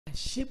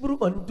Shibru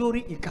ondori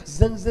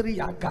ikazanziri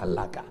ya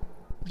galaga.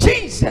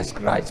 Jesus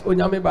Christ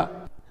onyameba.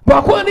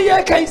 Bako ni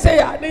ya kan say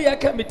ya ne ya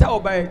kan mita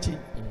obayachi.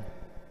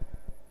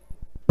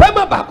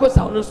 Bema bako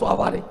sa onu so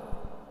aware.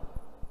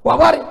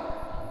 Waware.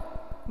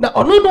 Na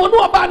onu no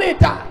onu oba na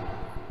eta.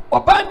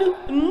 Oba ni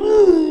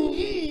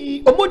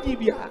omodi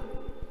bia.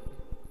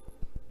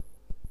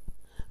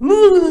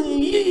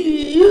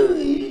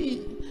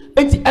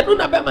 Enti anu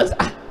na bema sa.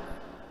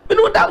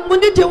 Menu da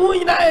munye je won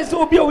ina ese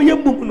obi a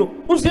oyem mum no.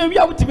 Unse wi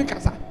a wutimi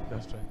kasa.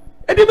 That's right.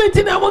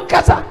 Edimenti na won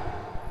kasa.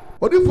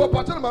 Odi for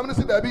pattern ma me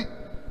say dabi.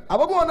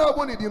 Ababo na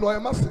aboni di no e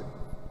mase.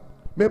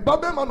 Me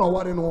babe ma no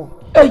ware no.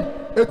 Hey,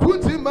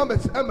 ekunti ma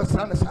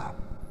mesra ne sa.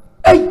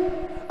 Hey,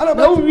 ana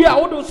na wi a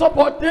wodo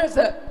support this.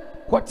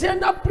 Kote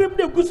na prim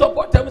de good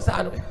support am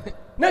sa no.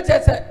 Na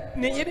che se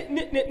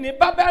ni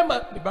babe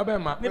ma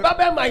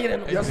yire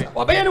no. Yes.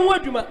 Obeye ne ho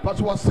adwuma. But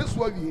was six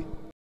wa wie.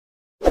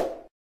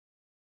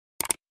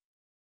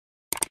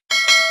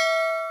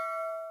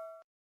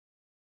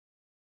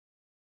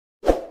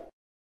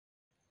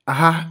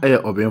 Aha,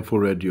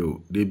 Opambour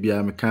radio. De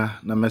bia meka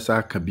na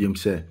mesa ka biem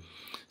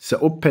se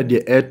ope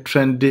de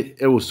trend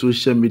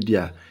social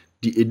media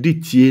di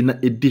editie na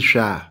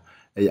edihwa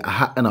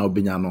aha na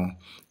obenya no.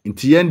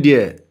 Nti yen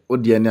de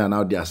odi ene na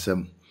odi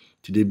asem.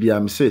 Ti de bia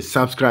me say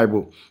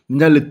subscribe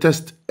nya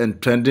latest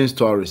and trending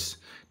stories.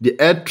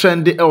 The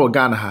trend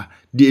Ghana ha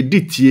di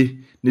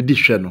editie na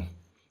dihwe no.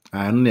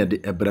 Anu na de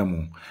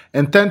ebremo.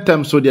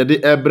 Ententem so de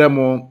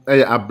ebremo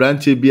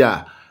abrantie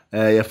bia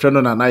ye frɛ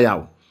no na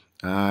yaw.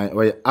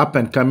 Up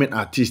and coming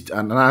artist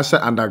and answer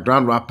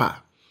underground rapper.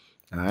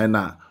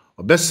 Na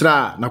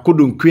obesra na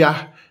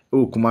kodonkwia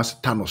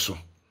KUMASI tano so.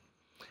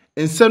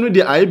 Ensanu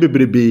de aye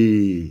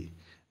bebrebe.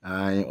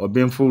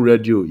 Opambour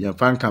radio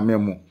yemfa nka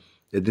memo.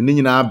 Ye de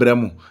nyina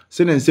abremu.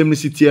 Se na nsem ni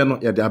sitie no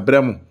ye de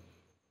abremu.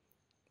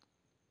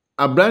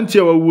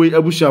 Abrantie wawuo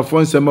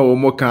abusuafo nsem a wo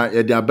moka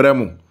ye de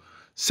abremu.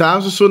 Saa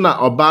so na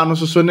oba no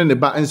so ne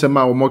ba nsem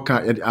a wo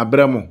moka ye de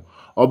abremu.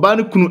 Oba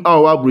ne kunu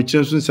a wo abrochi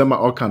nso nsem a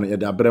oka no ye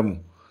de abremu.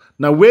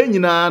 Na we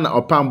nyina na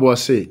Opambour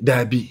say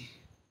dabi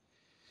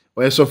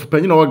oyesofu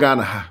panyin o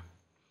Ghana ha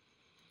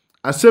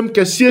asem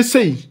kese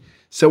sei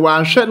se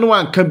wanhwe no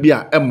anka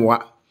bia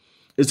emwa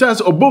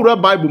esanse obowura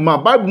bible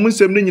mu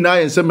nsem ne nyina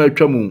yensem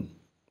atwamu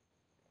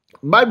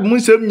bible mu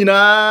nsem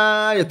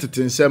nyina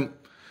yetetensem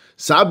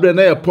sabre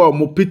na ye Paul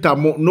mo Peter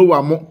mo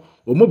Noah mo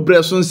omo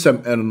breso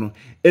nsem eno no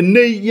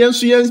enei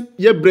yenso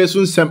ye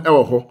breso nsem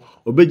ewo ho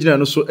obegina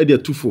no so e de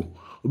atufo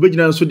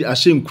obegina no so de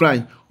ahye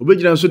nkran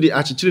obegina no so de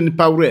akyekire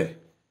nipa wre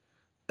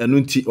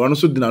enunti ono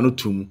so dina no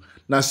tum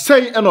na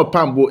say en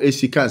Opambour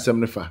esika nsem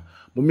nefa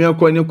mumia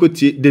kwa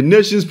nyenkoti the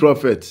nation's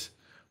prophet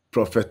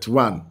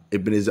 1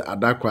 Ebenezer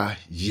Adakwa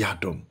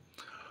Yadom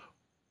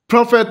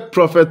prophet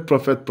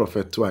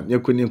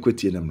 1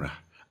 nyenkoti enemra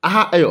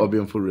aha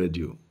Opambour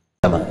radio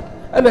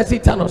And see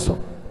tano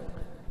so.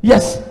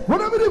 Yes.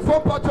 When I'm in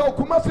for patrol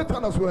KUMASI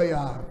tano so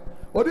ya.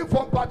 Odi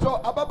for patrol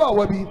ababa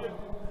wabi.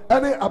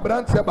 Ene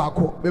abrantie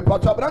bako. Me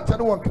patrol abrantie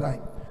no one cry.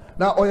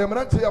 Na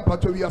oyemrantie ya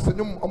patrol wi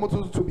asenyum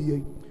omoto to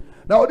biye.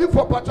 Na odi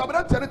for patrol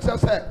abrantie ne che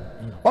se.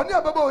 Oni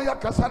ababa oya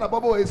kasa na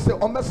baba oya se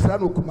omesra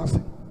no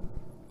KUMASI.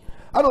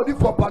 Ana odi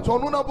for patrol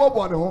no na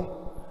bobo ne ho.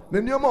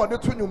 Ne nioma odi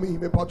to nyumi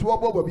me patrol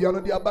bobo bia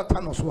no di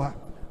abata no so ha.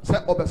 Se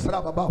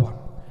obesra baba wa.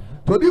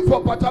 To odi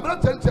for patrol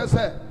abrantie che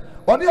se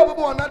oni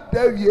ababa wana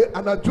dawie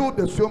anajo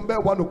de sombe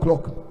 1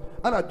 o'clock.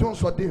 Ana Jones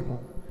so dey ho.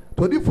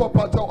 To odi for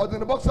patrol odi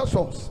ne boxer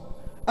shorts.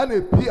 Ana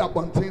epi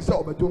abonten se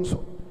obedonso.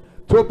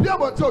 To be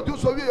able to do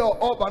so, we are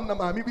all by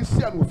Nammy be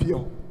seen with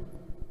you.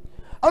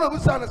 I don't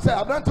understand, say,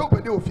 I don't talk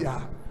with you,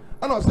 Fia.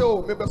 I don't say,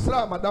 oh, maybe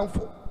Slam, Madame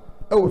for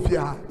oh,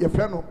 Fia, your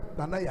friend,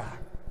 Danaya.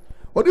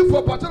 What do you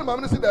for Pattern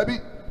Mamma say, Debbie?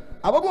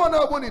 I won't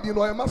want to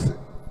know, I must.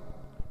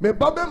 May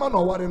Babbe man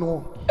or what I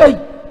know. Hey,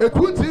 a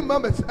good team,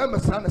 Mamma, Emma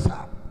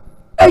Sanasa.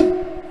 Hey,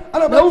 I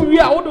don't know, we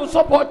are all to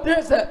support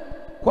this.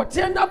 What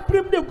end up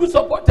prim the good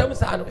support them,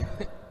 Sano.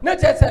 Na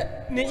chese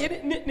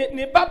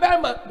ni baba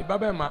ma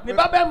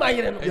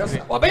yire no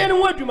obeye ne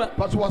waduma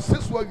but was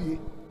six wa wie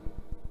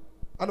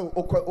ana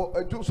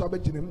o do so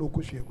abeginem na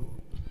okohwiegu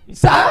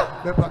sa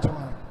me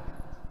patama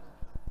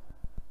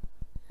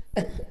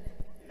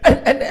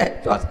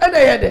and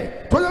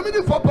yede to ya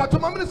mini for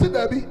patama mini si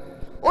dabi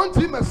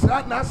onti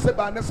mesra na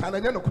seba ne sa na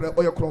nye no kure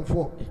oye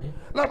kronfo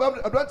na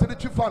abranti de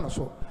chifa no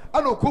so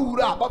ana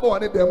okowura baba wa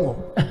ne dem ho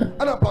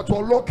ana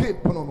patwa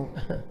locket pono no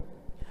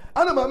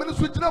ana ma mini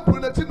so gina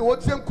pronati no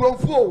otiem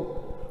kronfo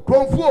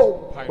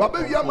wabe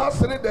wi ma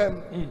sene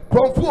dem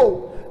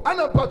kronfo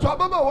ana patwa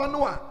baba wa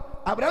no a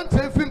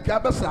abrante fin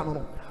ka besra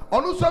no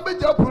ono so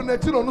beja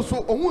pronati no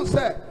so ohun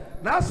se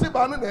na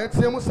aseba no na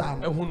etiem sa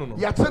no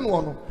ya te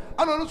no no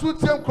ana no so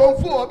tiem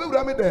kronfo wabe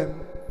wura me dem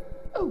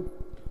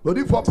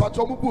odi for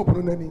patwa mu bu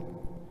pronani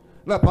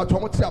na patwa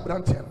mu ti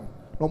abrante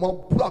no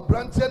mo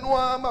abrante no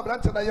ma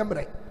abrante na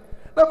yemre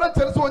na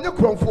abrante so onye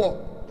kronfo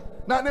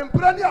na ne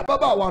mpra ni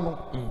ababa wa no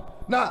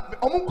na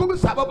omunko bi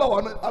sababa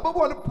wa no ababa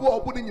wa no pu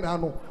obu ni nyina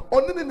no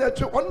onne ne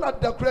natwe on na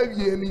da kra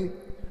wie ni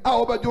a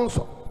obajo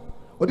nso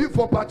odi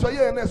for patwa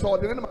ye na so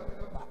odi ne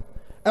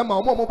Emma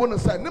omo bo no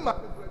say ne ma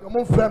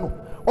omo frɛ no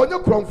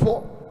onye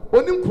kromfo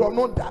oni krom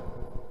no da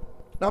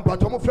na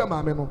mpacho mo frɛ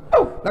maame no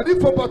na di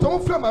fo mpacho mo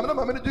frɛ maame na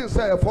maame no gin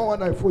say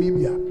 419 yi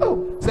bia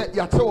say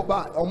ya te wo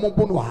ba omo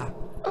bo no ha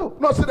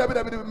no say da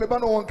bi me ba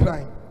no won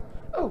cry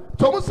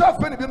to mo say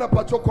fe ni bi na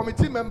mpacho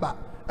committee member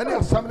any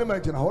assembly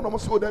manager na ho no mo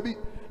say o da bi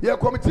ye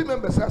committee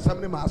member say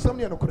assembly ma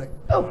assembly no correct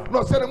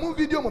no say mo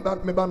video mo ba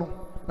no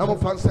na mo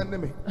fan send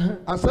me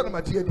and send my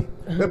GD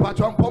me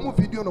mpacho mo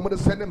video no mo de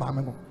send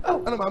maame no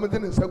na maame de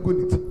ne say go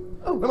nit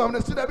na maame no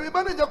say da bi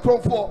manager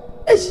kromfo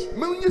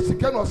me unyi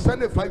sika no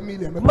send 5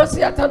 million me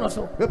masi ata no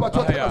so me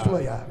mpacho ta so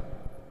ya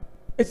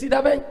esi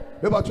da ben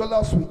me mpacho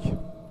last week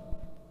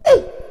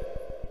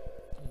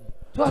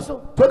to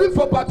so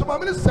 24 mpacho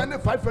maame no send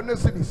 500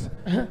 cedis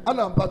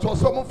ana mpacho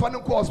so mo fan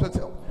ko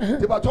hospital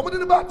the mpacho mo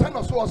de ba ta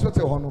no so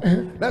hospital ho no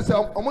na say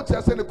omo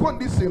che say ne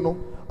condition no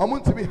omo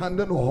ntimi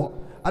handle no ho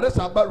that's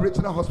about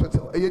regional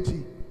hospital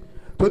AG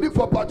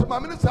 24 mpacho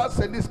maame no say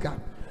send this car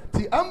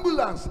the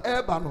ambulance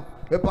air bano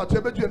me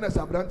mpacho be ju na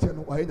say branche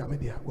no wa nyame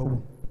dia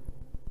wawu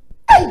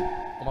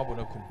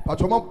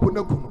mpacho mo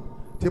bonaku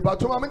the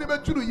mpacho maame no be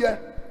juru ye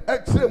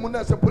x-ray mu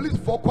na say police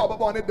for ko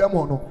ababa on dem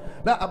ho no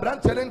na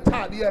abranche ne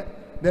ntade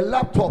the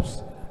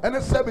laptops and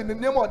the 7 the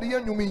name of the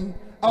nyumi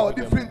our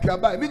different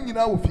kaba ni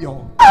nyina wo fie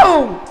ho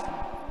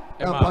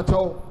na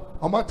mpacho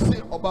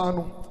amati oba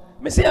no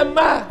me say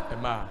emma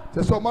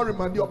say so ma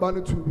remand the oba no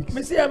 2 weeks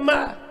me say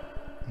emma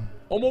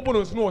omo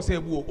bonus no say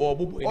bu o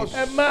bubu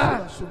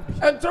emma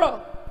entro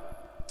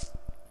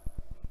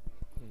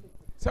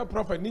say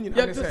prophet ni nyina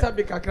ya to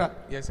sabi kakra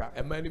yes sir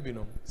emma ni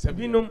binom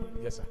binom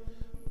yes sir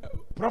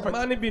prophet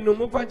emma ni binom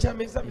mo fa cha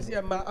me say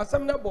emma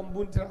asam na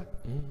bombu ntra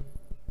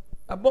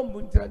a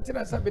bombu ntra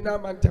ntina sabi na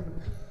mantem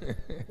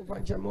mo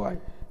fa cha me wai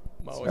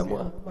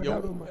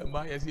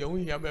ma yes you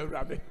hia me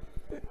rabe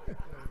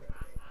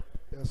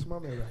yes ma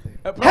me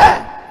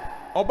rabe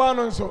oba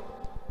no nso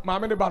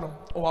maame ne ba no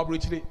o wa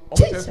brochire o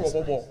se so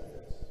obobo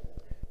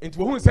enti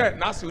wo hu se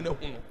na ase na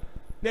hu no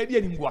na di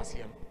anim gu ase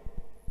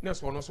na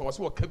so no so wo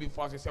se wo ka bi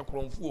fo ase se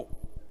kronfuo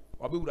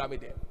wa be wura me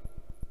de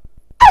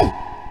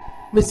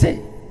me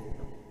say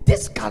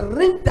this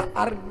calendar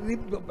are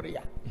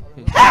ribobria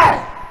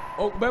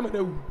o be me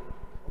na wu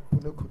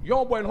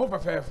your boy no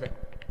fefe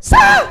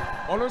sir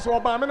ono so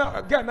oba me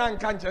na ga na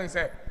nka nchen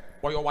se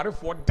wo yo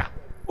warefo da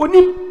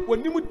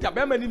onim da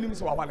be ma ni nim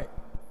se wa wale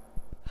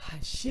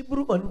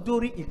Shibru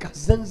ondori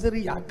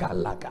ikazanziri ya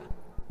galaga.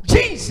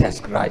 Jesus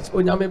Christ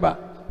onyameba.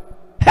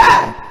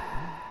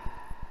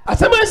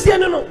 Asema sia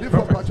no no.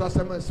 Difo pacho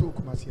asema sia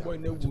okumasia. Boy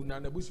na wu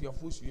na busu ya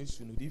fosu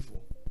yesu no difo.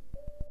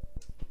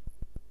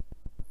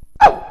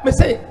 Oh, me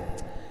say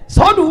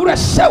so do wura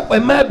shout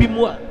when ma bi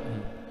mu a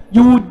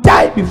you will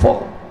die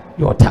before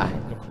your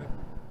time.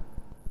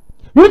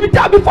 You will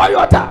die before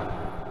your time.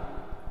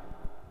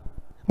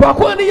 But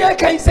when you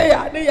can say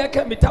ya, you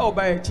can be told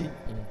by a chi.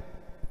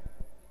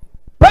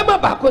 Bema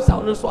ba ko sa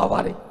onu so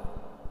aware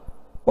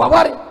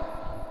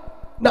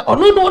na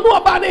onu no onu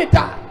oba na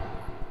ita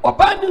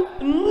oba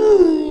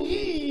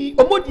ni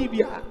omodi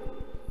bia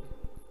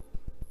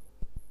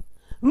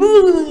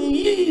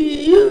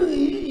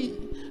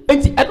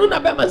enti anu na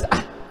bema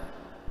sa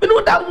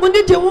menu da mo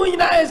ni je won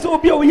nyina ese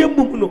obi a wo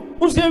yemum no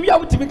unse wi a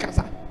wutimi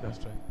kasa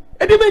that's right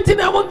edi menti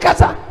na won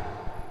kasa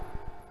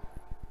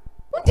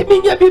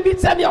untimi nya bibi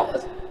tani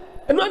awos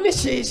enu ani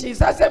shi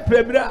sa se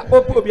premiere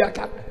opo obi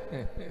aka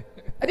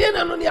ade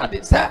na no ni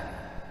ade sa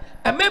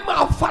emema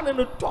afa ne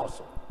no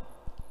toso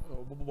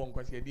obobo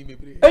nkwasi edi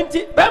mebre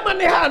enti bema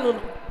ne ha no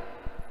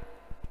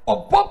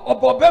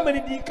obo bema ni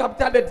di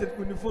capital letter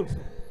ku ni phone so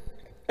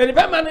eni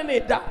bema ne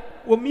da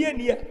wo mie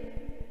ni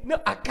na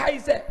akai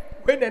se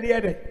we na ne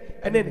ede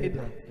ene ne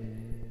da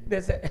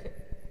de se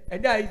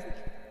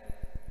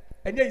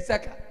enya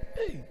Isaka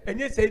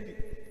enya Saidi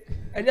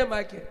enya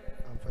Michael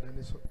amfana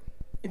ni so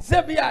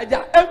inse bi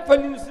aja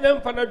emfani ni so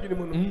emfana dwene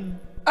mu no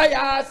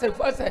aya se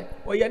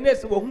o ye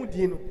nese wo hu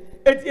din no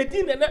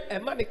edi na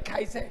ema ne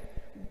kai se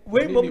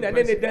we mom na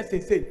ne da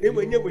sese e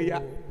mo nye we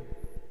ya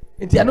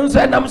enti anu so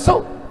enam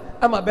so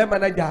ama be ma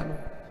na ja no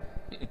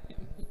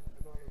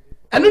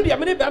anu dia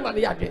me ne be ma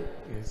ne ya dwe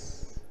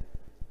yes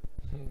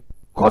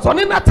ko so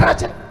ne na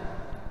trache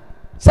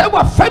se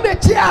wa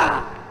fenechi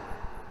a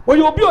wo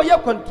ye obi o ye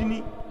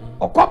continue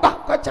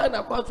okoba ko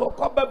China ko so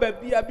okoba ba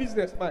bia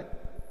businessman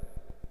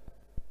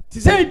ti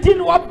say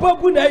din wa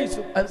babu na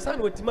iso ansan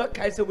wetima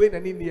kai se we na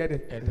ni ne de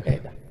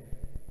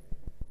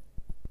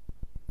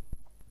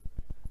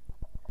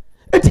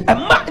eti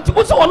amma eti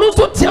wo so wono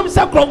so tiam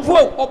se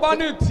kromfo oba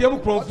na tiam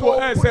kromfo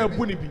se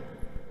bu ni bi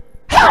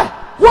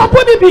ha wo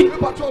bu ni bi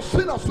pacho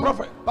sina so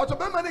pacho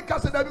be mani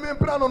kase da bi me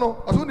mpra no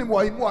no aso ni mo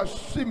ayi mo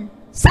ashim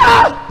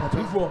sa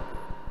kromfo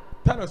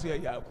tano so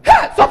ya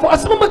ha so for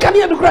asmo maka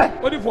ne no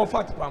kra odi for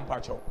fact pam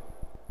pacho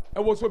e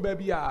wo so ba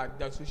bi a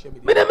da social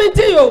media me na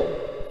menti yo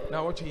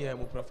na wo twe ya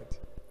mo prophet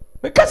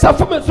me kasa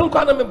fo me so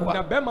kwa na me boa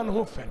na be ma no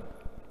ho fen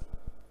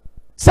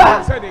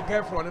sa say the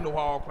girlfriend no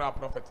ho akra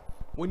prophet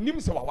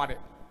wonim se wa wade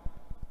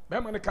be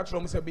ma ne ka tro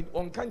mo se bi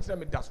on kan kire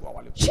me da so wa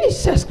wale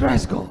Jesus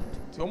Christ God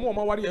ti o mo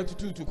ma wade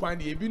atutu kwan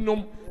de ebi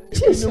nom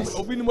Jesus.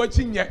 Obi ni mo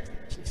chinye.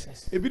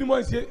 Ebi ni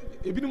mo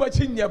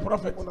chinye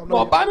prophet.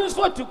 No banu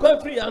so to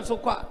come free and so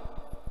kwa.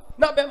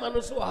 Na be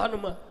man so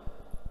hanuma.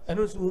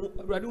 Eno so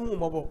awurade hu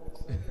mobo.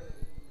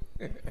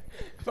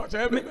 So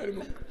che be beri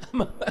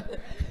mu.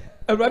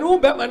 Awurade hu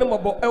be man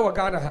mobo e wo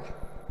Ghana ha.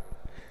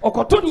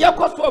 Okoto ne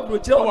yakoso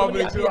abrochire o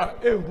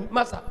ehu.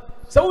 Masa.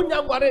 Se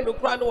unya ngware no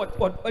kra no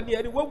oni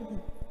eri wagu.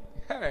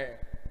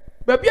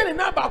 Ba bia ne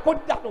na ba ko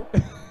da no.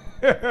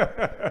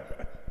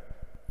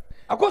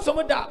 Akoso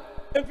mo da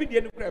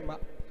emfidie ne kra ma.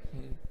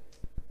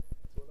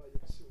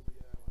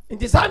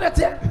 Inti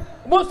sanate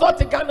mo so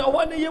te Ghana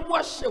ho na yemu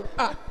ahyew.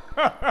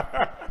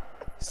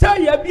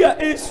 Say ya bia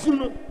esu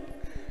no.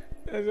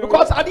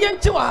 Because ade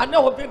enche wa ha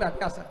na ho be na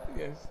kasa.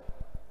 Yes.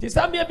 Ti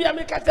samia bia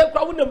me kasa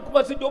kra wo nam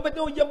kuma so de obede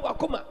oyem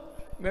akoma.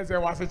 Na se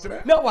wa se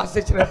kire. Na wa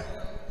se kire.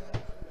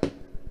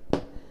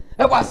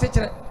 E wa se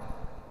kire.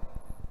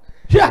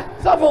 Hia,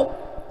 safo,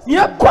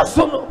 ye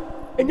koso no,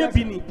 enye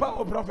bini.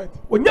 Power prophet.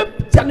 Onye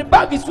tane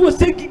bag so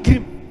se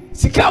gigrim.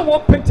 Sika wo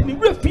pentini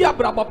we fi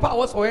abraba pa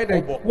wo so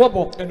yede. Wo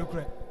bo.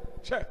 Enukure.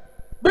 Che.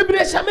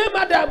 Bibire shame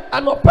madam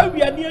anopa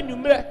wiane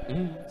anumre.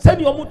 Se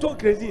ni omuto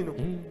crazy no.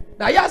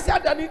 Na ya se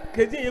adani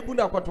crazy yebu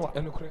na kwato a.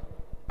 Enukure.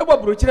 E bo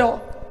bro kire ho.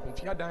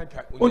 Ontia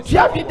danka.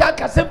 Ontia fi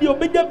danka se bi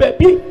obenya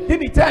baabi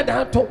ni try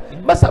dan to.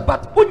 Masa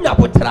bat onya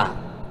botra.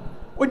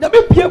 Onya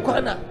be pie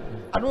kwana.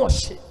 Ano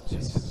ohye.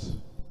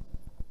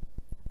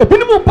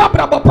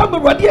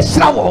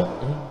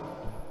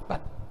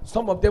 But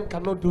some of them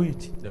cannot do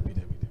it.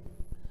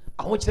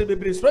 I want you to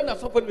be strong. I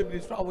want you to be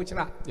strong.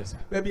 Yes,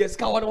 maybe a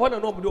scout one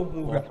and no.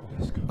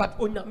 But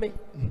on me,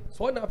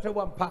 so after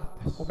one part,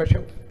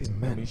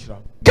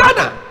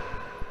 Ghana,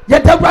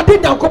 yet the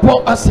Radin down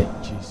couple us.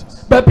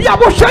 Jesus, baby, I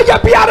will show you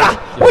Piara.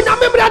 When I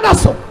remember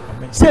Nasso,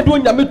 said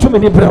when you meet too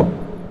many bro.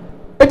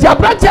 It's your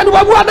branch and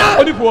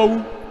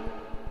one.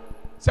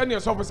 Send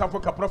your office for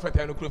prophet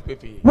and close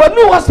pepe. One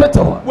new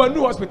hospital. One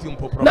new hospital in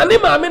Popo.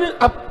 Nanima, I mean,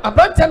 a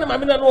branch and my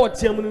men know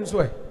Tiamun's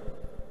way.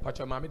 But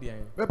your mammy,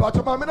 but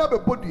your mammy never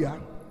put ya.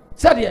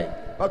 Said ye,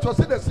 but you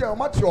see the same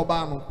much your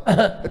bano.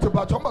 It's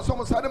about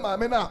someone said my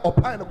men or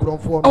pine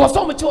of for. I was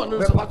so much on the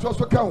patrons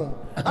to count.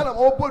 And I'm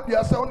all put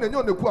your sound and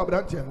you're the poor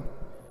branch.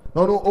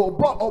 No,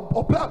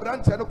 or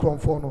branch and a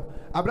cronforno.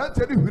 A branch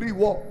and a free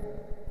war.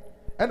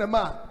 And a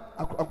man.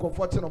 I'm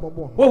comforting on my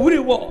bone. Well,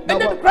 who walk?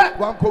 And then crack.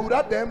 One code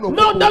at them. No,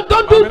 don't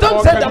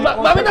say that.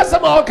 Mamma,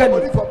 some all can.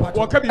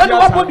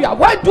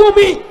 Why do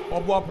me?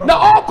 Now,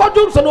 all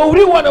quadrums and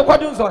we want a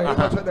quadrums.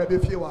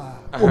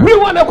 We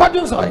want a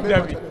quadrums.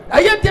 I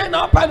yet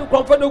now pan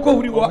comfort no go.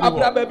 We were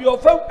a baby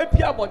of a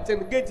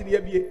Piamontan gate in the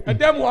abbey. And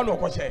then one of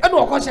Coche. And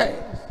what Coche.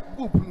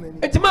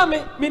 It's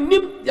mammy, me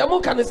nim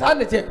Yamukan is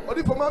sanity. Or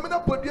if a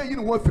mamma put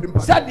you work for him.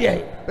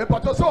 Saturday. The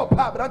Patoso,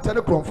 a branch and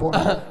a cronform.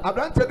 A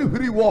branch and a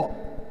free war.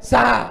 Sir,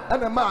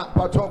 and a man,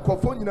 patron,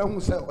 Cophone, who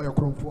sell or your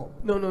chrome for.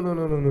 No. No,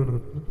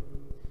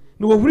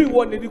 we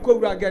wanted to go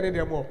again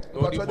them more.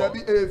 But there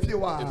be a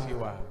few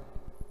are.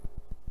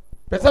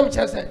 But some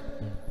chance say,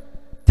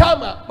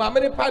 Tama, my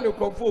many panel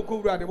chrome for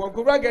Kura, they won't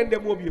go again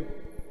them mobile.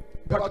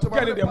 But to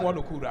get them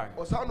one Kura.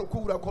 Or sound of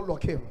Kura call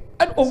him.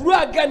 And over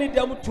again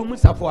them to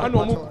Musa for. I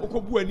know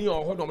Okobuani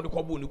or hold on the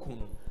Kobuni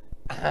Kuno.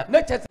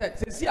 Not just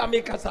see, I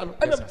make a son,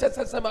 and I'm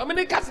just some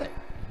many castle.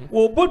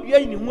 Or both ye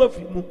in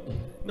Murphy.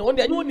 No one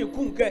only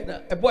could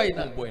get a boy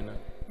and boy.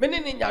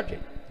 Many in Yadri.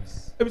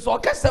 It was all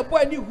cast a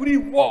boy new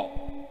war.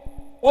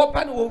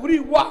 Open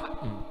over war.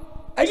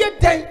 A yet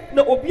day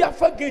no obia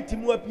forget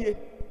him appear.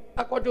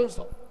 A quadron.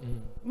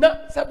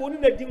 Not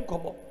Sabonina didn't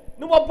come up.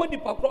 No one body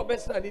for crop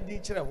best than in the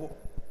chair.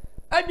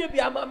 And you be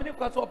a mammy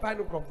cross or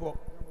pine crop for.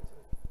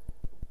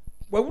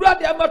 Well, we are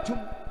the amatum.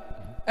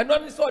 And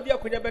only saw the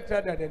Akuya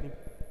better than him.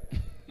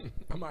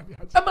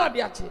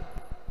 Amadiachi.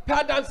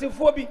 Dancing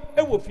for me,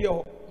 I will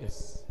feel.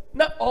 Yes.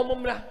 Not all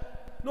mumra,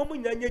 no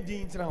munya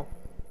jeans now.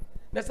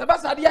 The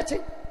Sabasa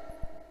diache.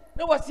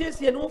 No was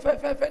yes, no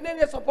fair,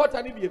 any support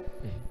an idiot.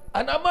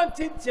 And a man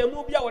tints a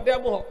movie or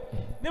demo.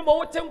 No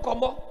more tem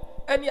combo,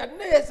 and yet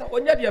nays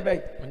on your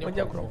bay, on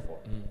your crow for.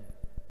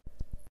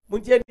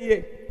 Muntier,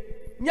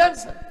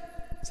 Yanson,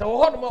 so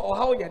Honma or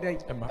how your day,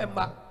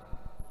 Emma.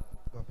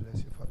 God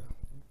bless you, Father.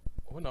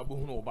 When I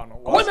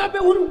was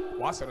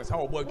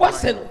how boy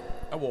was in.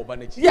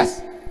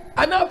 Yes.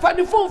 And I find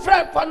the phone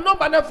friend for no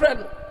banner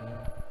friend.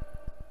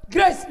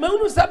 Grace, my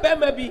own sabbe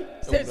maybe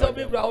says I'll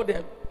be proud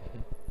them.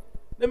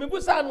 The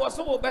Mibusan was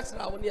so best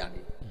now on the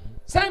other.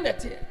 Sign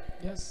it here.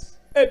 Yes.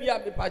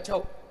 Ebia me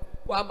pacho.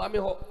 Wa mami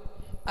ho.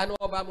 And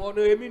Obama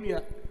no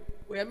eminia.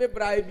 We am a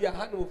bribe ya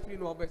hand of free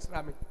no best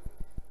rami.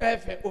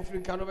 Efe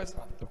offering can over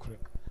slam.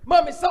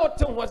 Mammy saw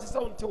two was his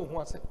own two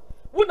once.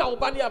 Wuna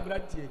Obani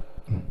abranti.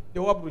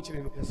 The war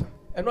butchering.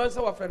 And once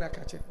our friend I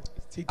catch it.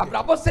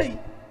 Abrabo say.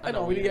 I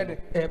know we get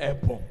it. And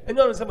you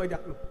know somebody.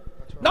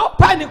 Now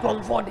panic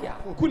on for the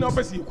Kuna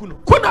Bessie.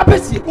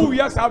 Oh,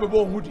 yes, I have a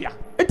bone wood.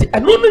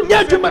 And no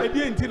Yajuma.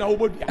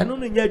 And no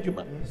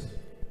Yajuma.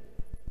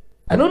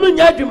 And no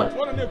Yajuma.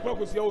 One of the clock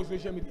was your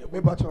social media.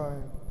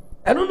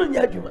 And no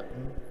Yajuma.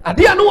 I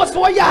didn't know what's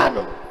so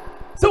yano.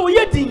 So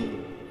yeti.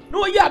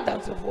 no ya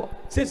dance for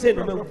say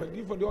no prophet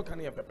give for the can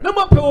here no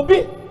more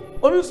obi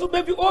onu so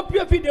be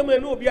opi video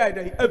man no obi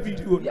a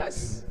video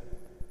yes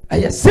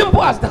as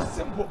simple as that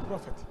simple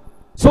prophet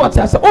so what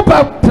I say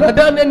opa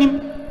tradan anim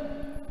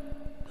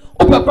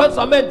opa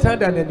kwanso men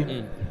tradan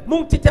anim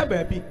mun tita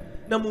baabi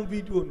na mun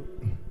video no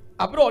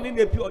abro oni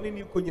na pi oni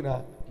ni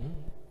konyina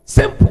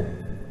simple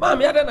ma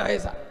me ada na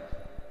yesa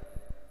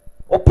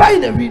opa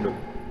ina wi no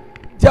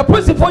dia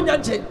posifo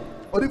nyanche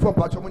odi for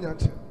pacho mo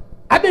nyanche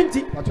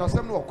adenti pacho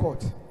asem no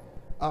court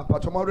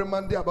pacho mo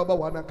remand ababa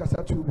wa na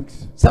kasa 2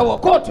 weeks sa wo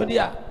court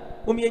dia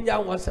umi nya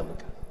ho asem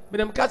ka me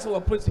dem ka se wo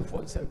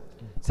posifo nsem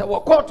sa wo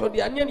court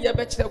dia anya ne ye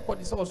be kire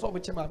court se wo so bo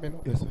chema me no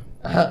yes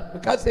sir me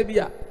ka se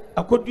bia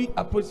akodi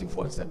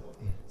aposifo nsem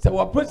sa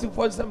wo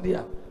posifo nsem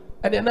dia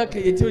ene na ka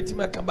ye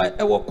tiwetima ka ba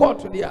e wo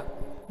court dia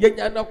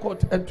yenya na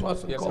court ento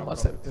aso ko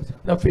masem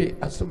na fe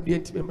asom de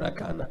ntime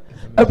mraka na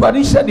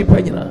abani hye di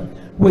panyina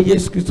wo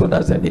Yesu Kristo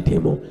Nazareth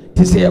demo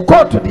ti se ye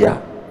court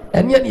dia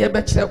ene ne ye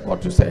be kire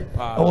court se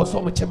e wo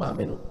so mo chema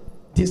me no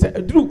ti se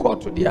eduru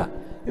court dia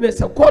ina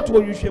se court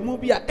wo hwehwemu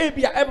bia e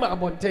bia e ma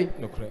abonten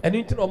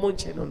ene nti no mo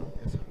nche no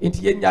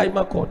nti yenya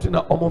ima court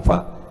na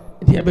omofa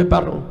nti ye be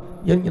baro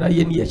yenyina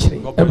ye ne ye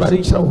kire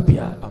abani hye wo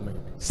bia amen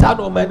sa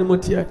no man mo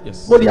tie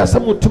mo dia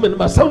asam tume no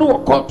asam no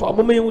court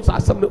amoma yehu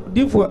asam no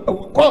difo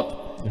court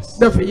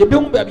never you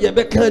don't baby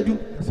a can do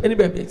any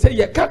baby say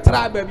you can't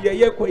try baby a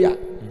year koya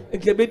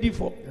and can be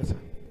default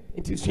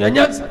it is your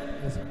answer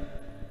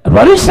and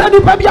what is shiny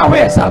baby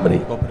away somebody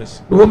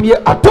whom you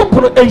are top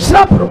and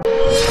sharp